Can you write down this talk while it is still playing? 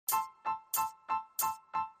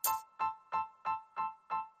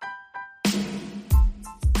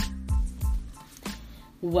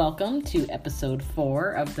Welcome to episode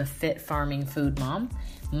 4 of the Fit Farming Food Mom.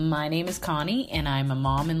 My name is Connie and I'm a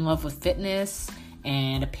mom in love with fitness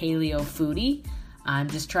and a paleo foodie. I'm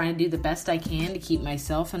just trying to do the best I can to keep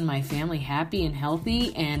myself and my family happy and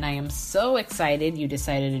healthy, and I am so excited you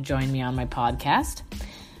decided to join me on my podcast.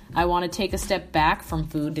 I want to take a step back from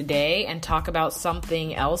food today and talk about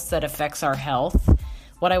something else that affects our health.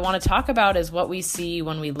 What I want to talk about is what we see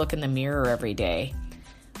when we look in the mirror every day.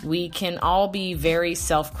 We can all be very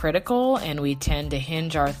self-critical, and we tend to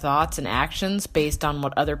hinge our thoughts and actions based on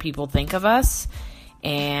what other people think of us.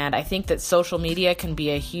 And I think that social media can be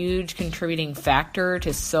a huge contributing factor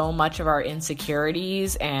to so much of our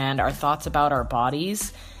insecurities and our thoughts about our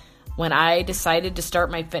bodies. When I decided to start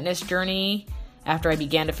my fitness journey, after I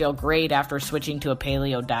began to feel great after switching to a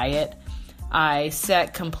paleo diet, I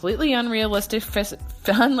set completely unrealistic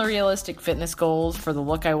fitness goals for the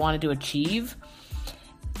look I wanted to achieve.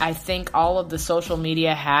 I think all of the social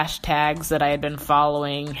media hashtags that I had been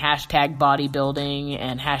following, hashtag bodybuilding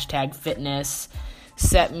and hashtag fitness,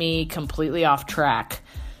 set me completely off track.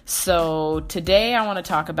 So today I want to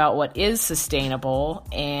talk about what is sustainable,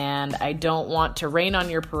 and I don't want to rain on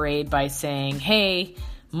your parade by saying, hey,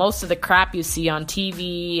 most of the crap you see on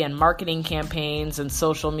TV and marketing campaigns and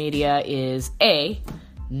social media is A,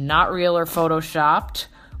 not real or photoshopped,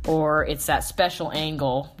 or it's that special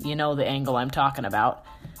angle, you know the angle I'm talking about.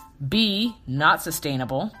 B, not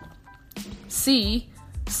sustainable. C,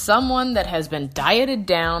 someone that has been dieted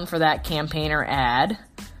down for that campaign or ad.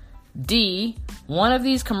 D, one of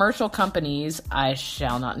these commercial companies, I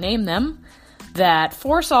shall not name them, that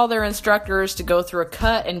force all their instructors to go through a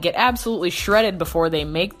cut and get absolutely shredded before they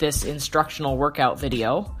make this instructional workout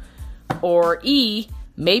video. Or E,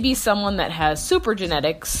 maybe someone that has super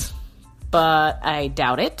genetics, but I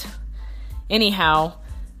doubt it. Anyhow,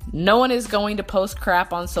 no one is going to post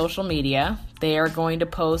crap on social media. They are going to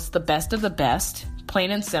post the best of the best, plain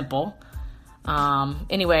and simple.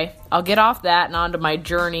 Anyway, I'll get off that and onto my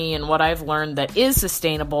journey and what I've learned that is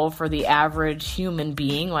sustainable for the average human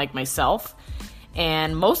being like myself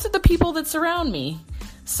and most of the people that surround me.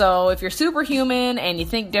 So if you're superhuman and you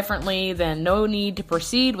think differently, then no need to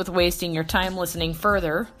proceed with wasting your time listening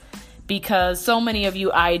further, because so many of you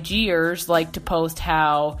IGers like to post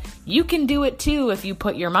how you can do it too if you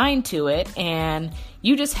put your mind to it, and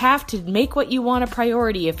you just have to make what you want a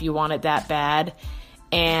priority if you want it that bad.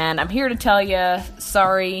 And I'm here to tell you,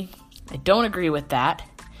 sorry, I don't agree with that.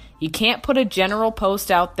 You can't put a general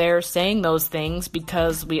post out there saying those things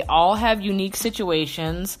because we all have unique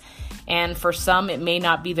situations, and for some it may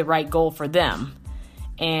not be the right goal for them.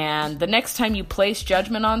 And the next time you place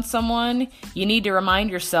judgment on someone, you need to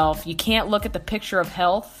remind yourself you can't look at the picture of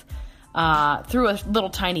health through a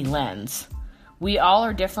little tiny lens. We all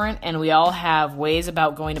are different, and we all have ways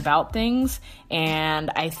about going about things,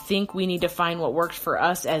 and I think we need to find what works for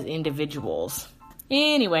us as individuals.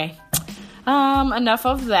 Anyway, enough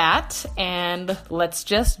of that, and let's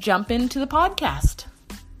just jump into the podcast.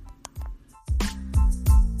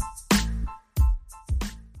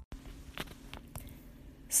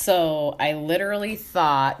 So I literally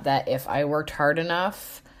thought that if I worked hard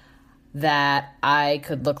enough that I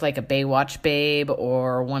could look like a Baywatch babe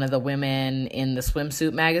or one of the women in the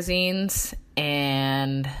swimsuit magazines,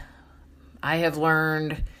 and I have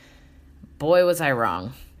learned, boy, was I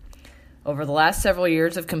wrong. Over the last several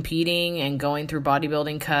years of competing and going through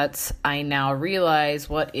bodybuilding cuts, I now realize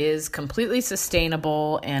what is completely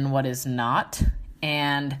sustainable and what is not.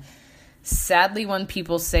 And sadly, when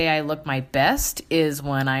people say I look my best is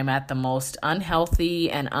when I'm at the most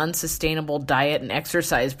unhealthy and unsustainable diet and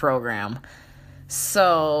exercise program.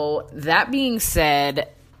 So that being said,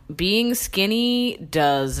 being skinny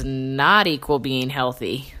does not equal being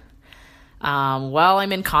healthy. While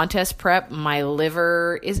I'm in contest prep, my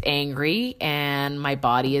liver is angry, and my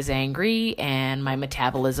body is angry, and my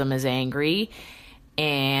metabolism is angry,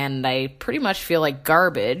 and I pretty much feel like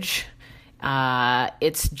garbage.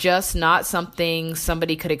 It's just not something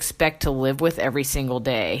somebody could expect to live with every single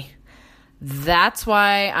day. That's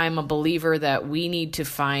why I'm a believer that we need to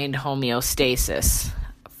find homeostasis.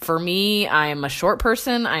 For me, I'm a short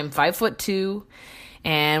person. I'm 5'2",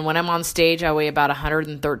 and when I'm on stage, I weigh about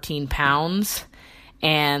 113 pounds.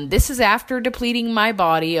 And this is after depleting my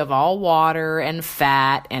body of all water and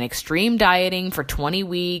fat and extreme dieting for 20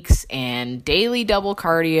 weeks and daily double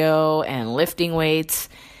cardio and lifting weights.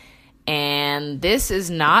 And this is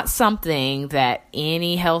not something that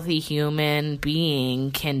any healthy human being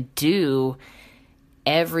can do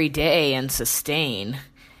every day and sustain.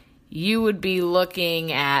 You would be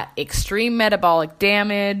looking at extreme metabolic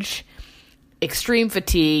damage, extreme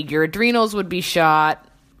fatigue, your adrenals would be shot,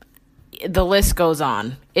 the list goes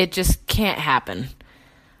on. It just can't happen.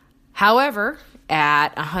 However,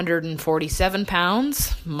 at 147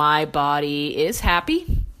 pounds, my body is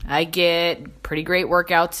happy. I get pretty great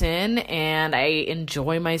workouts in, and I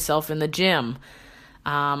enjoy myself in the gym.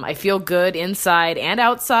 I feel good inside and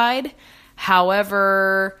outside.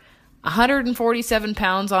 However, 147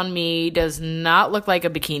 pounds on me does not look like a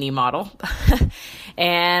bikini model.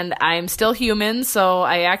 And I'm still human, so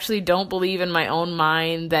I actually don't believe in my own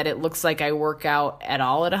mind that it looks like I work out at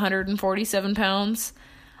all at 147 pounds.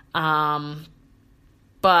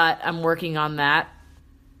 But I'm working on that,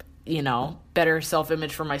 better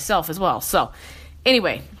self-image for myself as well. So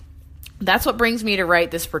anyway, that's what brings me to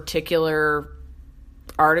write this particular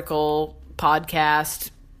article,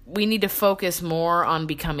 podcast. We need to focus more on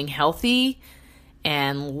becoming healthy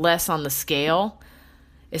and less on the scale,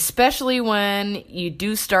 especially when you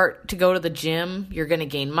do start to go to the gym. You're going to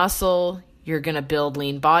gain muscle, you're going to build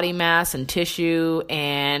lean body mass and tissue,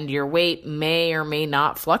 and your weight may or may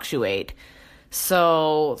not fluctuate.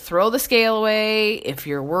 So throw the scale away. If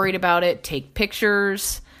you're worried about it, take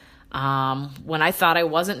pictures. When I thought I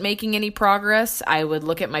wasn't making any progress, I would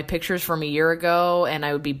look at my pictures from a year ago and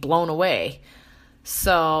I would be blown away.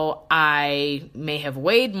 So I may have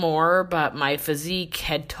weighed more, but my physique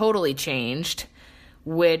had totally changed,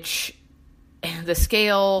 which the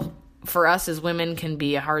scale for us as women can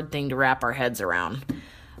be a hard thing to wrap our heads around.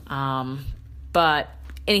 But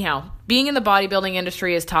anyhow, being in the bodybuilding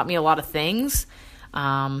industry has taught me a lot of things.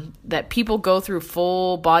 That people go through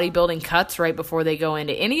full bodybuilding cuts right before they go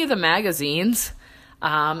into any of the magazines.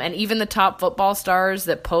 And even the top football stars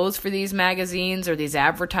that pose for these magazines or these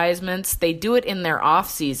advertisements, they do it in their off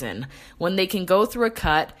season when they can go through a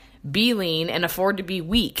cut, be lean, and afford to be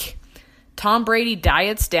weak. Tom Brady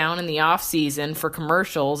diets down in the off season for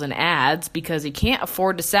commercials and ads because he can't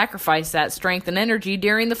afford to sacrifice that strength and energy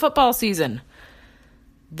during the football season.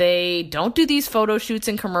 They don't do these photo shoots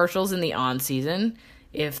and commercials in the on season.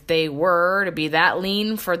 If they were to be that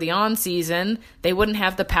lean for the on season, they wouldn't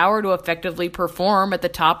have the power to effectively perform at the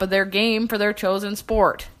top of their game for their chosen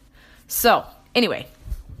sport. So, anyway,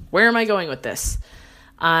 where am I going with this?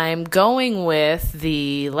 I'm going with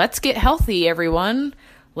let's get healthy, everyone.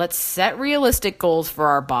 Let's set realistic goals for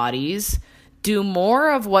our bodies. Do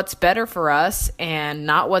more of what's better for us and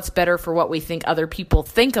not what's better for what we think other people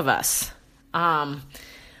think of us.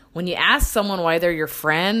 When you ask someone why they're your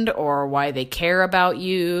friend or why they care about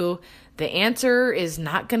you, the answer is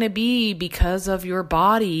not going to be because of your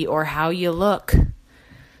body or how you look.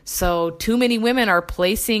 So too many women are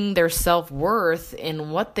placing their self-worth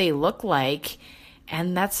in what they look like,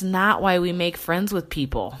 and that's not why we make friends with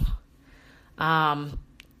people.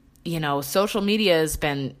 Social media has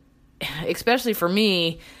been, especially for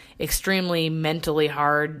me, extremely mentally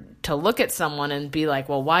hard to look at someone and be like,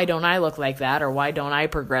 well, why don't I look like that? Or why don't I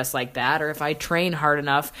progress like that? Or if I train hard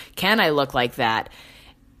enough, can I look like that?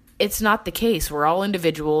 It's not the case. We're all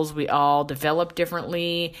individuals. We all develop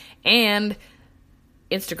differently, and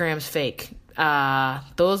Instagram's fake.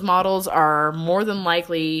 Those models are more than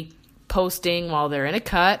likely posting while they're in a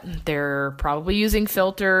cut. They're probably using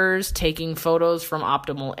filters, taking photos from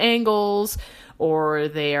optimal angles, or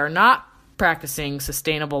they are not practicing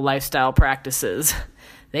sustainable lifestyle practices.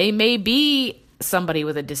 They may be somebody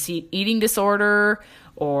with a eating disorder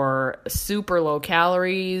or super low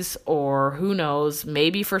calories, or who knows,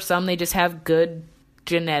 maybe for some they just have good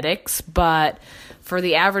genetics, but for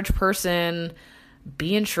the average person,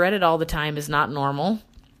 being shredded all the time is not normal.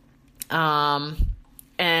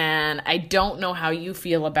 And I don't know how you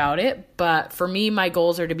feel about it, but for me, my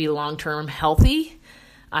goals are to be long-term healthy.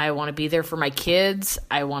 I want to be there for my kids.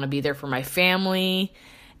 I want to be there for my family.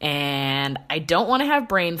 And I don't want to have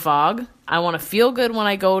brain fog. I want to feel good when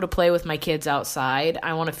I go to play with my kids outside.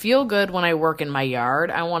 I want to feel good when I work in my yard.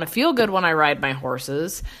 I want to feel good when I ride my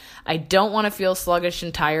horses. I don't want to feel sluggish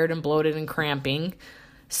and tired and bloated and cramping.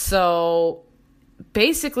 So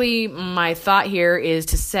basically, my thought here is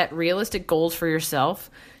to set realistic goals for yourself.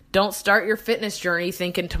 Don't start your fitness journey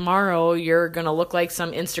thinking tomorrow you're going to look like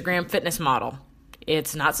some Instagram fitness model.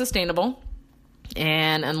 It's not sustainable.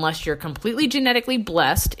 And unless you're completely genetically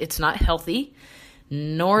blessed, it's not healthy,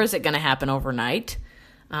 nor is it going to happen overnight.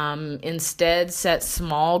 Instead, set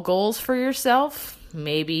small goals for yourself.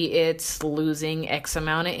 Maybe it's losing X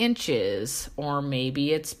amount of inches, or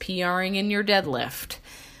maybe it's PRing in your deadlift,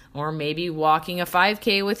 or maybe walking a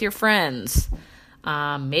 5K with your friends,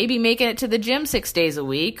 maybe making it to the gym 6 days a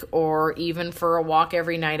week, or even for a walk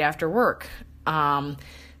every night after work.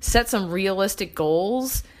 Set some realistic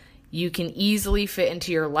goals you can easily fit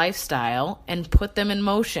into your lifestyle and put them in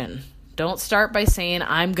motion. Don't start by saying,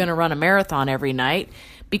 I'm going to run a marathon every night,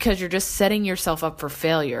 because you're just setting yourself up for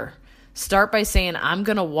failure. Start by saying, I'm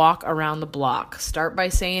going to walk around the block. Start by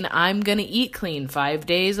saying, I'm going to eat clean 5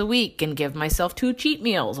 days a week and give myself 2 cheat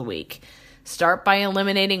meals a week. Start by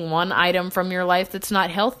eliminating one item from your life that's not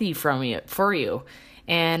healthy for you.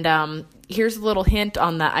 And here's a little hint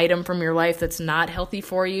on the item from your life that's not healthy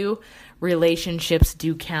for you. Relationships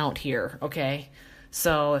do count here, okay?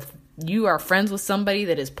 So if you are friends with somebody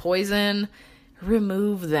that is poison,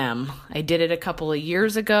 remove them. I did it a couple of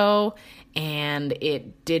years ago, and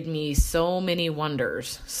it did me so many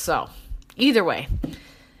wonders. So either way,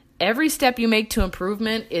 every step you make to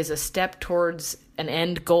improvement is a step towards an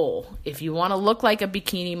end goal. If you want to look like a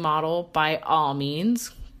bikini model, by all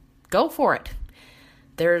means, go for it.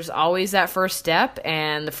 There's always that first step,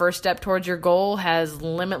 and the first step towards your goal has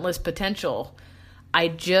limitless potential. I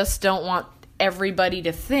just don't want everybody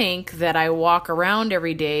to think that I walk around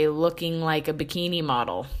every day looking like a bikini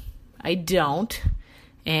model. I don't.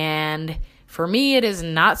 And for me, it is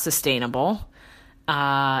not sustainable.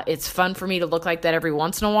 It's fun for me to look like that every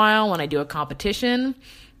once in a while when I do a competition.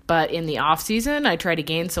 But in the off season, I try to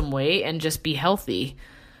gain some weight and just be healthy.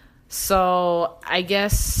 So I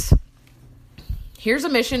guess here's a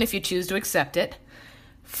mission if you choose to accept it.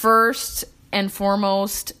 First and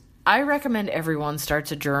foremost, I recommend everyone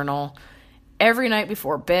starts a journal. Every night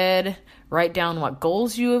before bed, write down what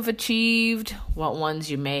goals you have achieved, what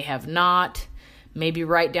ones you may have not. Maybe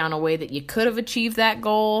write down a way that you could have achieved that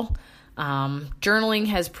goal. Journaling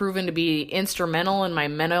has proven to be instrumental in my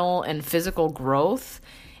mental and physical growth.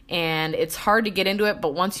 And it's hard to get into it,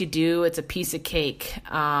 but once you do, it's a piece of cake.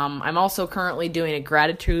 I'm also currently doing a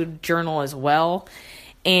gratitude journal as well.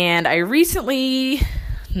 And I recently,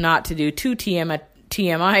 not to do too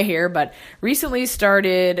TMI here, but recently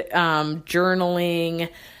started journaling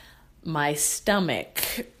my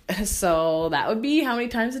stomach. So that would be how many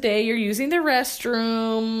times a day you're using the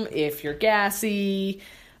restroom, if you're gassy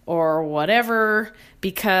or whatever,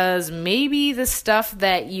 because maybe the stuff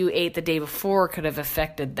that you ate the day before could have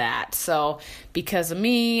affected that. So because of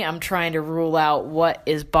me, I'm trying to rule out what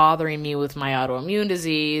is bothering me with my autoimmune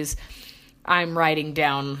disease. I'm writing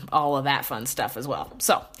down all of that fun stuff as well.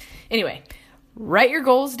 So anyway, write your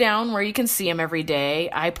goals down where you can see them every day.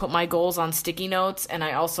 I put my goals on sticky notes, and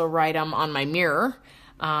I also write them on my mirror.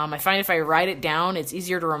 I find if I write it down, it's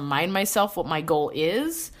easier to remind myself what my goal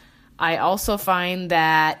is. I also find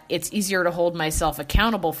that it's easier to hold myself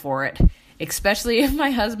accountable for it, especially if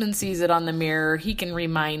my husband sees it on the mirror. He can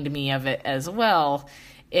remind me of it as well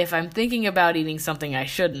if I'm thinking about eating something I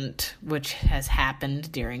shouldn't, which has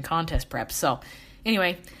happened during contest prep. So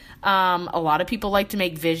anyway, a lot of people like to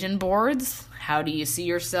make vision boards. How do you see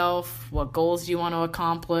yourself? What goals do you want to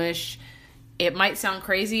accomplish? It might sound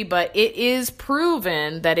crazy, but it is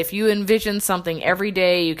proven that if you envision something every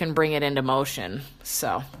day, you can bring it into motion.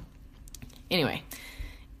 So anyway,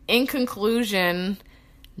 in conclusion,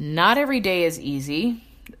 not every day is easy.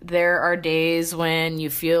 There are days when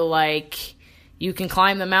you feel like you can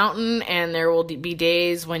climb the mountain, and there will be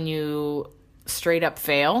days when you straight up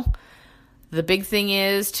fail. The big thing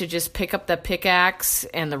is to just pick up the pickaxe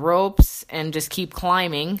and the ropes and just keep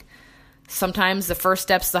climbing. Sometimes the first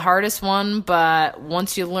step's the hardest one, but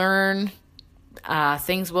once you learn,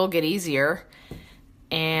 things will get easier.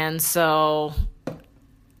 And so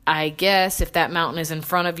I guess if that mountain is in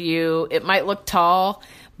front of you, it might look tall,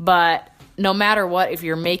 but no matter what, if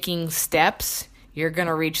you're making steps, you're going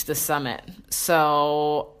to reach the summit.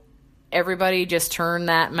 So everybody just turn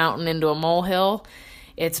that mountain into a molehill.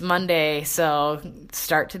 It's Monday, so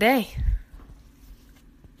start today.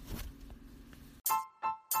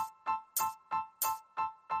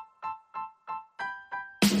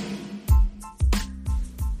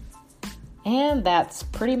 And that's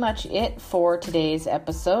pretty much it for today's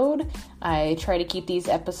episode. I try to keep these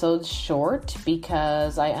episodes short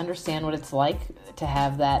because I understand what it's like to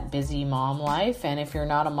have that busy mom life. And if you're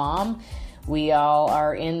not a mom, we all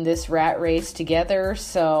are in this rat race together.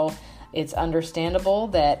 So it's understandable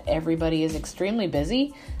that everybody is extremely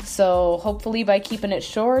busy. So hopefully by keeping it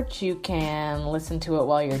short, you can listen to it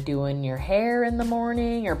while you're doing your hair in the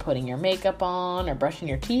morning, or putting your makeup on, or brushing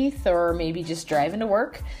your teeth, or maybe just driving to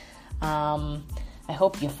work. I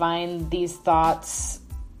hope you find these thoughts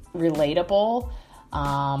relatable.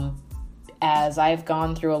 As I've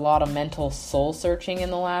gone through a lot of mental soul searching in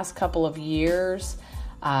the last couple of years,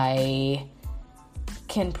 I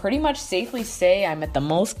can pretty much safely say I'm at the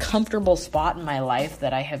most comfortable spot in my life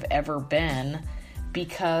that I have ever been,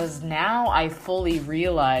 because now I fully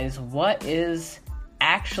realize what is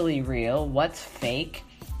actually real, what's fake,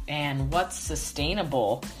 and what's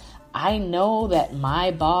sustainable. I know that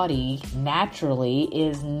my body naturally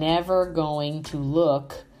is never going to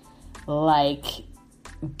look like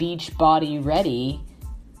beach body ready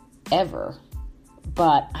ever.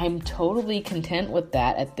 But I'm totally content with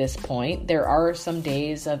that at this point. There are some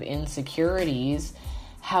days of insecurities.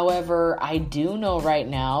 However, I do know right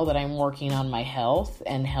now that I'm working on my health,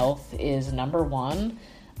 and health is number one.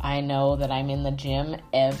 I know that I'm in the gym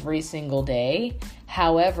every single day.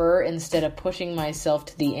 However, instead of pushing myself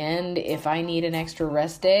to the end, if I need an extra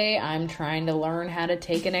rest day, I'm trying to learn how to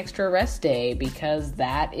take an extra rest day because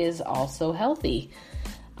that is also healthy.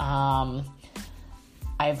 I've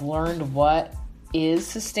learned what is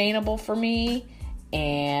sustainable for me,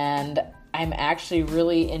 and I'm actually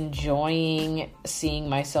really enjoying seeing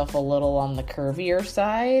myself a little on the curvier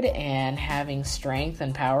side and having strength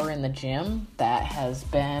and power in the gym. That has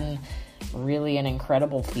been really an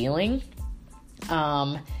incredible feeling.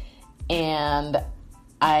 And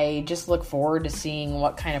I just look forward to seeing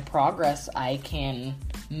what kind of progress I can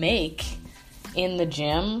make in the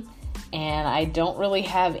gym. And I don't really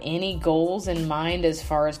have any goals in mind as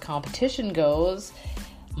far as competition goes.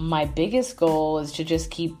 My biggest goal is to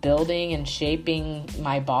just keep building and shaping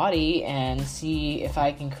my body and see if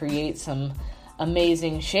I can create some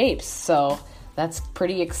amazing shapes. So that's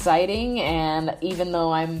pretty exciting. And even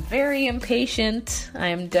though I'm very impatient,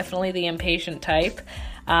 I'm definitely the impatient type,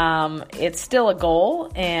 it's still a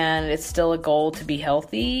goal, and it's still a goal to be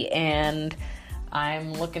healthy. And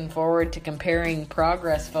I'm looking forward to comparing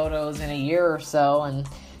progress photos in a year or so and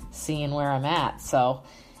seeing where I'm at. So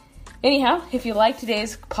anyhow, if you like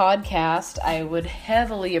today's podcast, I would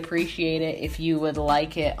heavily appreciate it if you would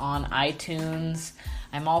like it on iTunes.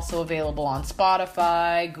 I'm also available on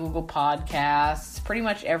Spotify, Google Podcasts, pretty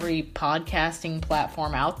much every podcasting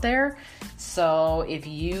platform out there. So if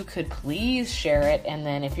you could please share it, and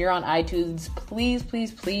then if you're on iTunes,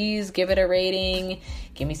 please give it a rating.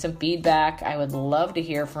 Give me some feedback. I would love to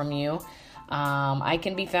hear from you. I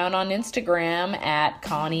can be found on Instagram at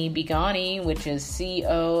Connie Begoni, which is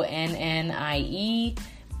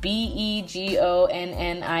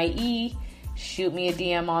ConnieBegonni. Shoot me a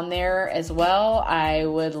DM on there as well. I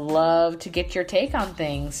would love to get your take on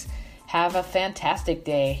things. Have a fantastic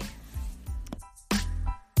day.